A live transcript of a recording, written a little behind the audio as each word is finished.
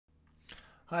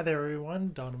Hi there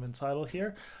everyone, Untitled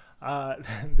here.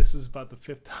 This is about the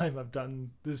fifth time I've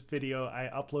done this video. I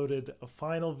uploaded a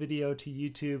final video to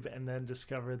YouTube and then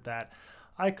discovered that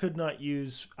I could not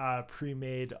use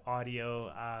pre-made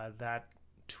audio that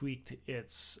tweaked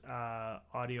its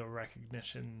audio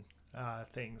recognition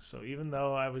things. So even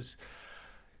though I was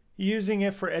using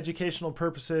it for educational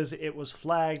purposes, it was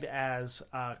flagged as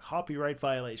a copyright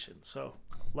violation. So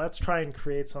let's try and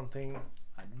create something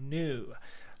new.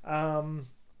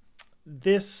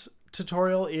 This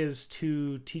tutorial is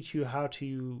to teach you how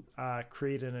to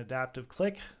create an adaptive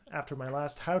click. After my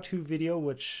last how-to video,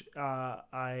 which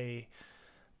I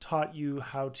taught you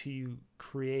how to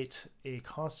create a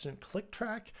constant click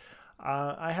track,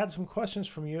 I had some questions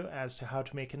from you as to how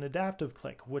to make an adaptive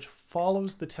click, which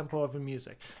follows the tempo of a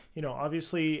music. You know,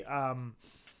 obviously,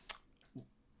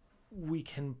 we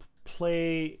can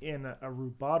play in a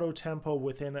rubato tempo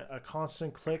within a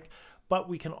constant click, but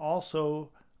we can also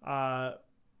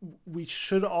we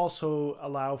should also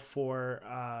allow for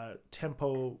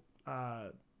tempo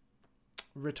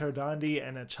ritardandi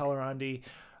and accelerandi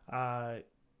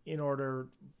in order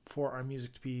for our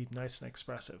music to be nice and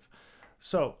expressive.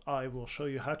 So I will show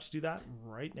you how to do that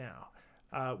right now.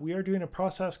 We are doing a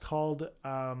process called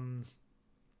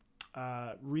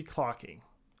reclocking.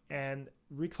 And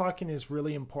reclocking is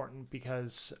really important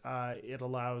because it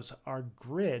allows our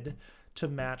grid to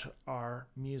match our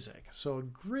music. So a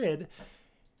grid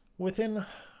within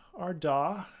our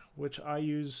DAW, which I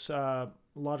use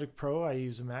Logic Pro, I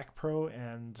use a Mac Pro,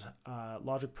 and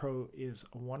Logic Pro is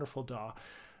a wonderful DAW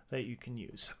that you can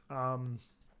use.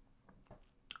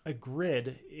 A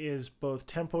grid is both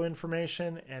tempo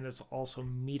information and it's also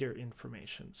meter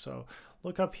information. So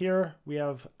look up here, we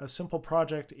have a simple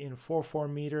project in 4/4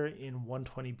 meter in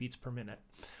 120 beats per minute.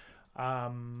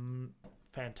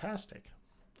 Fantastic.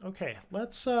 Okay,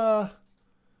 let's, I'm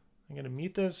gonna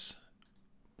mute this,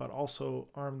 but also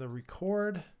arm the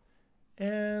record,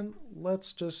 and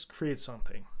let's just create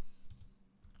something.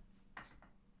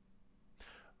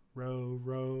 Row,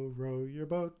 row, row your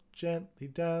boat gently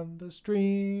down the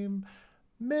stream.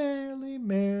 Merrily,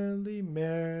 merrily,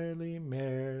 merrily,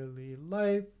 merrily,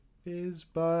 life is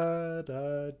but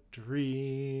a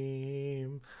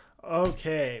dream.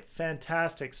 Okay,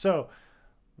 fantastic. So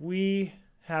we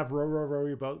have row, row, row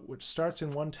your boat, which starts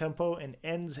in one tempo and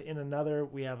ends in another.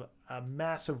 We have a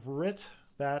massive rit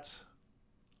that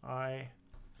I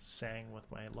sang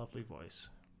with my lovely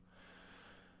voice.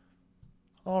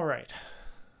 All right.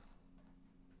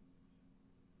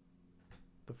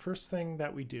 The first thing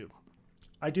that we do,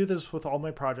 I do this with all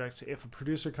my projects. If a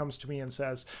producer comes to me and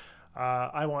says,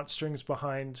 I want strings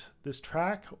behind this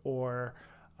track, or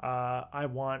I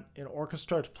want an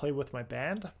orchestra to play with my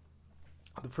band,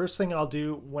 the first thing I'll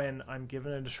do when I'm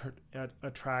given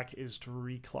a track is to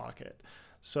reclock it.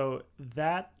 So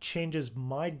that changes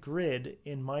my grid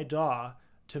in my DAW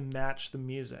to match the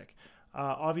music.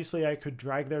 Obviously, I could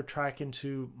drag their track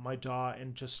into my DAW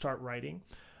and just start writing,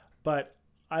 but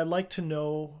I like to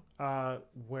know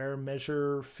where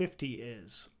measure 50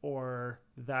 is, or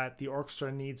that the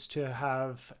orchestra needs to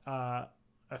have a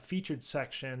featured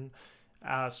section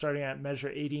starting at measure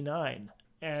 89.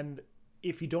 And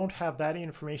if you don't have that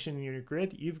information in your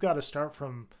grid, you've got to start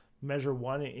from measure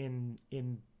 1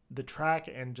 in the track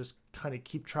and just kind of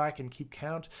keep track and keep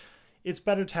count. It's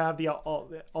better to have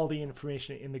all the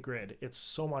information in the grid. It's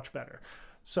so much better.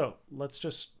 So let's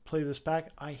just play this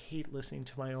back. I hate listening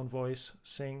to my own voice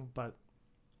sing, but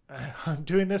I'm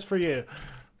doing this for you.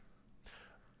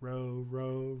 Row,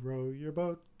 row, row your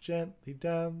boat gently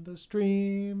down the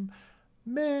stream.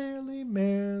 Merrily,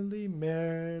 merrily,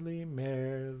 merrily,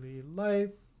 merrily, life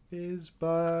is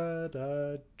but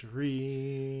a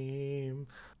dream.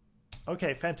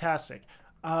 Okay, fantastic.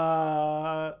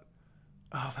 Oh,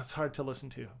 that's hard to listen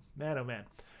to. Man, oh man.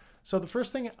 So the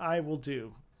first thing I will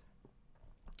do,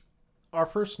 our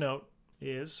first note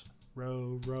is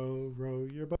row, row, row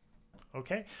your boat.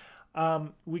 Okay.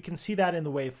 We can see that in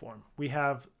the waveform. We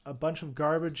have a bunch of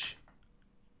garbage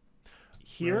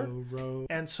here. Row, row.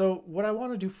 And so what I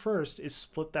want to do first is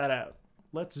split that out.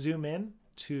 Let's zoom in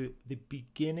to the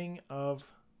beginning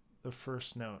of the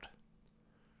first note.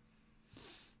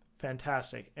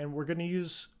 Fantastic. And we're going to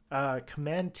use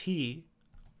Command T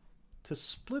to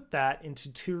split that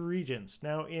into two regions.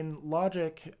 Now in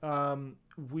Logic,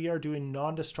 we are doing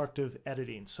non-destructive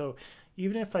editing. So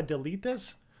even if I delete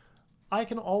this, I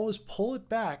can always pull it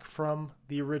back from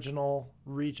the original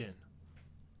region.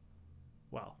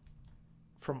 Well,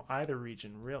 from either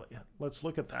region, really. Let's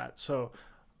look at that. So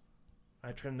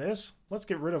I trim this. Let's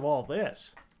get rid of all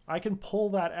this. I can pull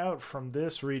that out from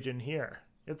this region here.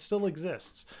 It still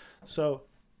exists. So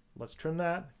Let's trim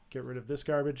that, get rid of this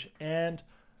garbage, and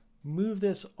move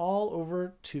this all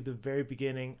over to the very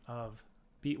beginning of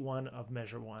beat 1 of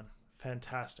measure 1.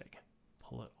 Fantastic.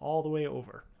 Pull it all the way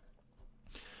over.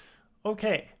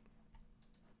 Okay,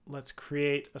 let's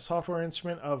create a software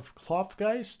instrument of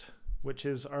Klopfgeist, which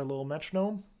is our little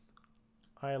metronome.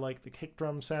 I like the kick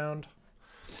drum sound.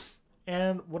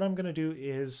 And what I'm going to do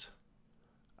is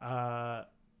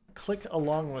click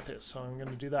along with it. So I'm going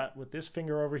to do that with this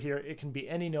finger over here. It can be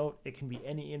any note, it can be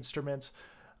any instrument,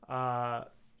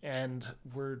 and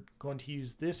we're going to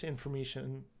use this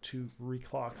information to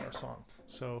reclock our song.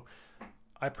 So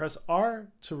I press R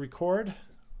to record.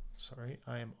 Sorry,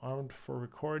 I am armed for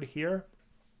record here.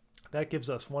 That gives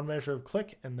us one measure of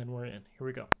click, and then we're in. Here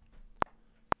we go.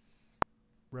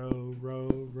 Row, row,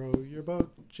 row your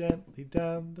boat gently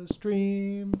down the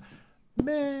stream.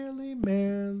 Merrily,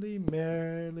 merrily,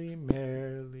 merrily,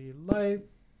 merrily, life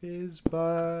is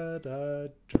but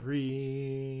a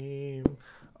dream.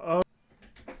 Oh,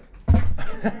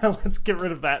 let's get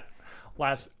rid of that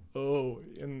last oh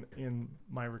in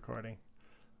my recording.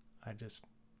 I just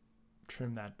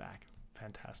trimmed that back.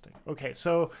 Fantastic. Okay,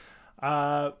 so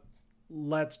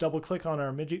let's double click on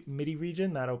our MIDI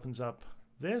region. That opens up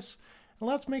this. And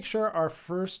let's make sure our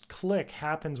first click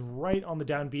happens right on the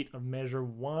downbeat of measure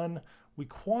 1. We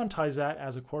quantize that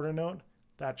as a quarter note.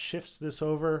 That shifts this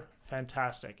over.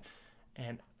 Fantastic.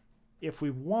 And if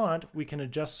we want, we can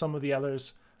adjust some of the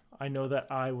others. I know that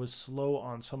I was slow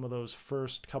on some of those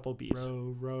first couple beats.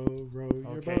 Row, row, row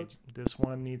your boat. This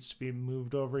one needs to be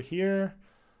moved over here.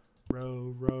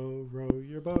 Row, row, row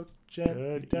your boat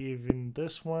gently. Good. Even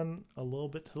this one a little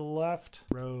bit to the left.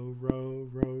 Row, row,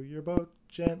 row your boat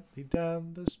gently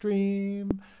down the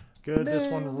stream. Good. This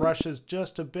one rushes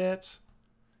just a bit.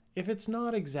 If it's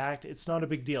not exact, it's not a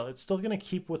big deal. It's still going to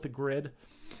keep with the grid.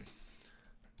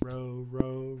 Row,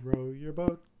 row, row your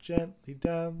boat gently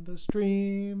down the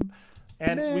stream.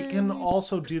 And we can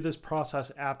also do this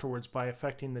process afterwards by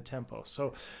affecting the tempo.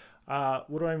 So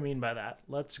what do I mean by that?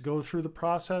 Let's go through the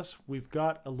process. We've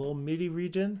got a little MIDI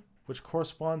region, which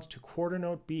corresponds to quarter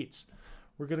note beats.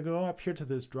 We're going to go up here to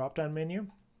this drop-down menu.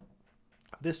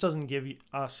 This doesn't give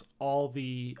us all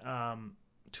the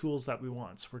tools that we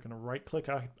want. So we're going to right-click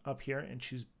up here and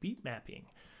choose beat mapping.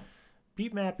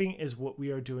 Beat mapping is what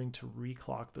we are doing to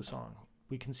reclock the song.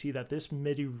 We can see that this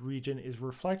MIDI region is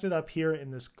reflected up here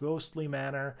in this ghostly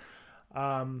manner.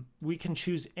 We can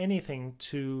choose anything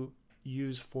to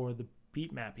use for the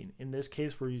beat mapping. In this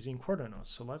case, we're using quarter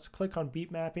notes. So let's click on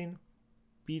beat mapping,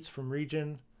 beats from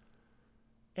region.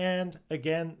 And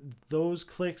again, those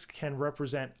clicks can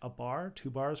represent a bar, 2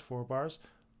 bars, 4 bars,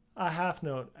 a half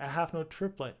note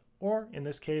triplet, or in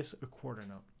this case, a quarter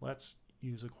note. Let's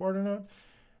use a quarter note.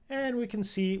 And we can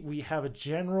see we have a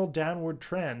general downward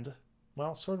trend,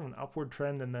 well, sort of an upward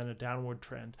trend and then a downward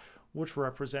trend, which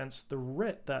represents the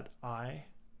writ that I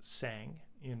sang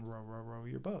in Row, Row, Row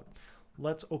Your Boat.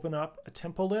 Let's open up a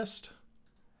tempo list.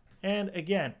 And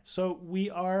again, so we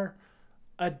are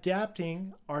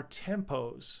adapting our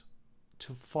tempos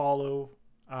to follow,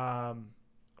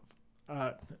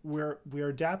 we're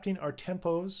adapting our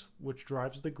tempos, which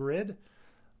drives the grid,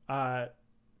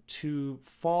 to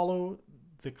follow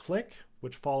the click,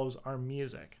 which follows our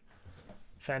music.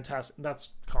 Fantastic. That's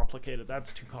complicated.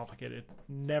 That's too complicated.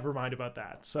 Never mind about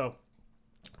that. So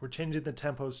we're changing the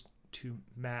tempos to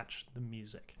match the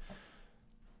music.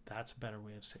 That's a better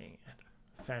way of saying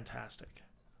it. Fantastic.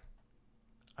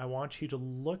 I want you to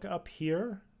look up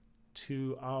here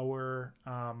to our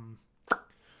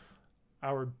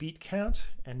beat count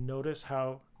and notice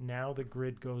how now the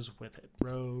grid goes with it.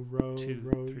 Row, row,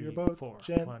 row your boat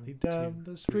gently down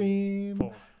the stream.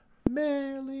 4.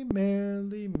 Merrily,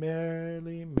 merrily,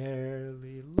 merrily,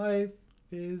 merrily, life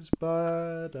is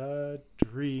but a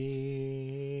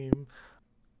dream.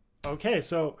 Okay,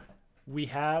 so we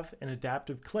have an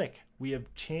adaptive click. We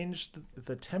have changed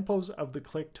the tempos of the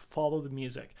click to follow the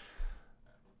music.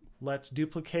 Let's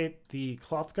duplicate the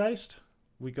Klopfgeist.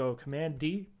 We go Command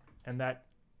D, and that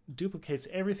duplicates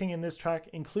everything in this track,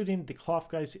 including the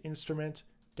Klopfgeist instrument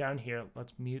down here.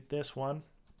 Let's mute this one.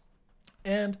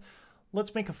 And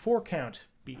let's make a 4 count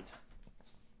beat.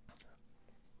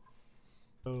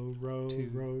 Row, row,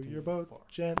 row your boat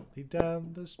gently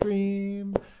down the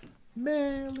stream.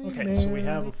 Merrily, okay, so we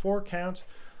have a 4 count.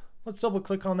 Let's double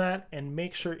click on that and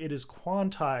make sure it is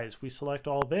quantized. We select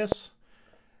all this,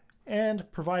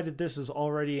 and provided this is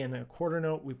already in a quarter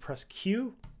note, we press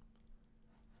Q,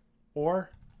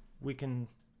 or we can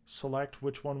select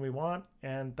which one we want,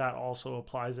 and that also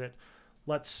applies it.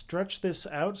 Let's stretch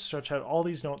out all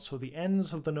these notes so the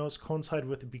ends of the notes coincide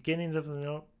with the beginnings of the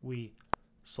note. We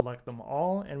select them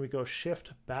all, and we go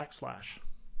Shift \.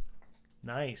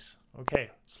 Nice.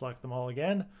 Okay, select them all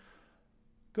again.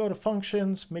 Go to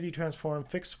Functions, MIDI Transform,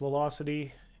 Fix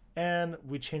Velocity, and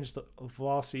we change the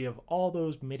velocity of all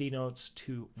those MIDI notes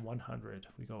to 100.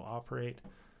 We go Operate.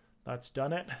 That's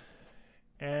done it.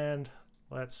 And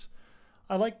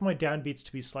I like my downbeats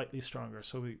to be slightly stronger,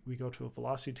 so we go to a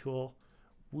velocity tool.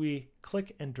 We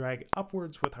click and drag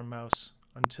upwards with our mouse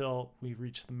until we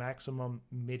reach the maximum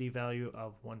MIDI value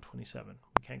of 127.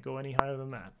 We can't go any higher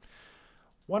than that.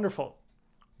 Wonderful.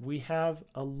 We have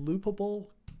a loopable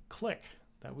click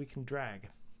that we can drag.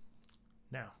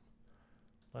 Now,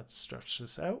 let's stretch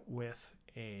this out with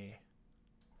the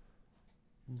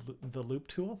loop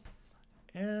tool.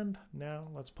 And now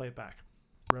let's play it back.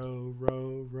 Row,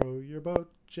 row, row your boat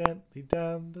gently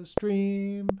down the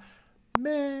stream.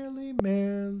 Merrily,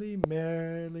 merrily,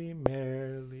 merrily,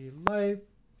 merrily, life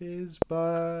is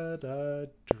but a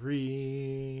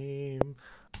dream.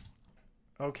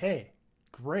 Okay,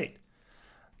 great.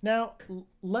 Now,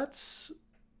 let's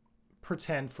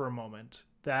pretend for a moment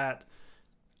that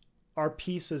our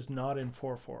piece is not in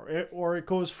 4/4, or it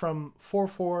goes from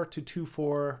 4/4 to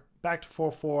 2/4, back to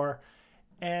 4/4,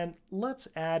 and let's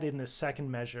add in the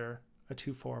second measure a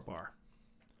 2/4 bar.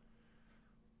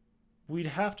 We'd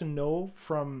have to know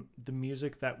from the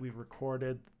music that we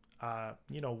recorded,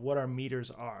 what our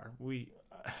meters are.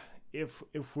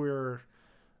 If we're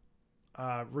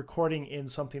recording in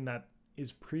something that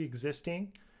is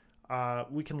pre-existing,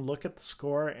 we can look at the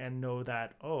score and know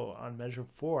that, oh, on measure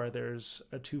 4, there's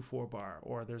a 2/4 bar,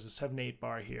 or there's a 7/8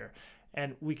 bar here.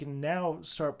 And we can now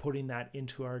start putting that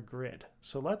into our grid.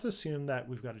 So let's assume that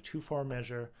we've got a 2/4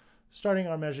 measure, starting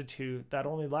on measure 2, that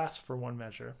only lasts for one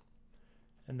measure.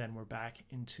 And then we're back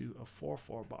into a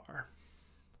 4/4 bar.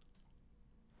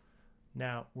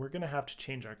 Now we're going to have to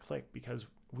change our click because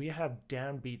we have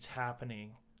downbeats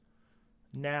happening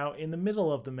now in the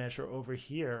middle of the measure over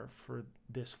here for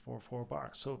this 4/4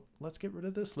 bar. So let's get rid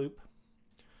of this loop.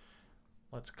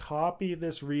 Let's copy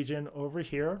this region over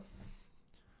here.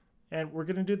 And we're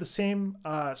going to do the same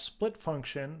split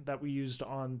function that we used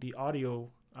on the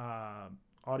audio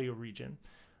region.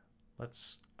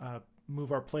 Let's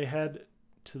move our playhead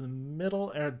to the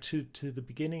middle, or to the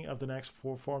beginning of the next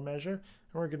 4/4 measure.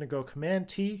 And we're going to go Command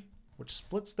T, which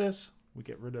splits this. We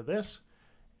get rid of this.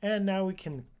 And now we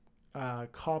can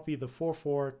copy the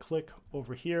 4/4, click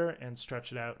over here and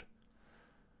stretch it out.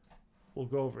 We'll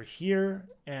go over here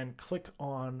and click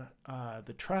on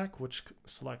the track, which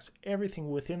selects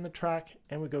everything within the track,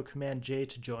 and we go Command J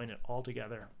to join it all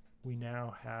together. We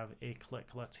now have a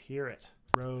click. Let's hear it.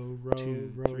 Row, row,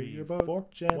 2, row 3, your boat 4,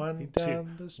 gently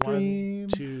down the stream. 1,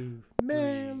 2, 3,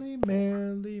 merrily, 4.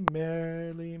 Merrily,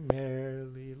 merrily,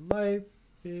 merrily, life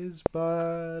is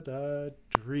but a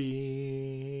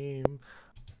dream.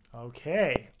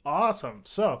 Okay, awesome.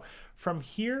 So from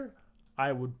here,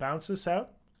 I would bounce this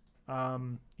out.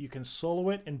 You can solo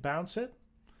it and bounce it.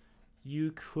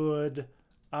 You could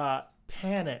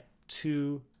pan it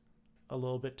to a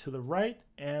little bit to the right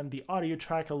and the audio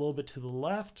track a little bit to the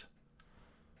left.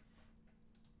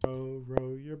 Row,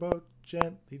 row your boat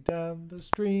gently down the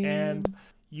stream. And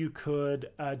you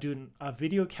could do a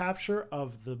video capture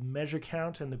of the measure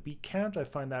count and the beat count. I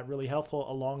find that really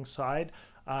helpful alongside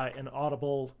an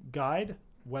audible guide,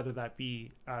 whether that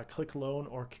be click alone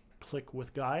or click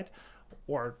with guide,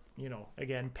 or,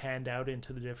 again, panned out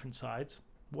into the different sides.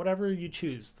 Whatever you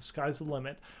choose, the sky's the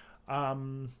limit.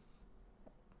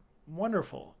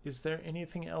 Wonderful. Is there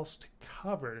anything else to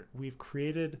cover? We've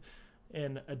created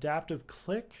an adaptive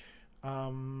click. We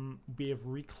have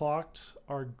reclocked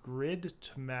our grid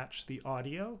to match the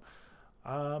audio.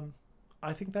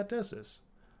 I think that does this.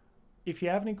 If you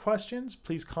have any questions,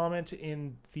 please comment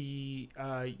in the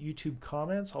YouTube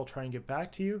comments. I'll try and get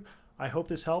back to you. I hope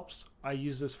this helps. I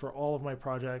use this for all of my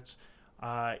projects.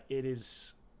 It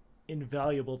is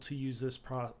invaluable to use this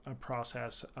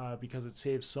process because it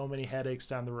saves so many headaches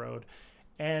down the road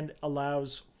and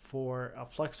allows for a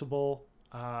flexible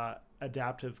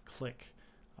adaptive click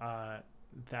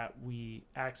that we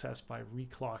access by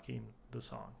reclocking the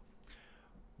song.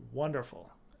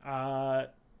 Wonderful.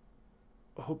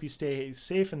 Hope you stay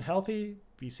safe and healthy.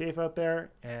 Be safe out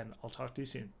there, and I'll talk to you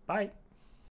soon. Bye.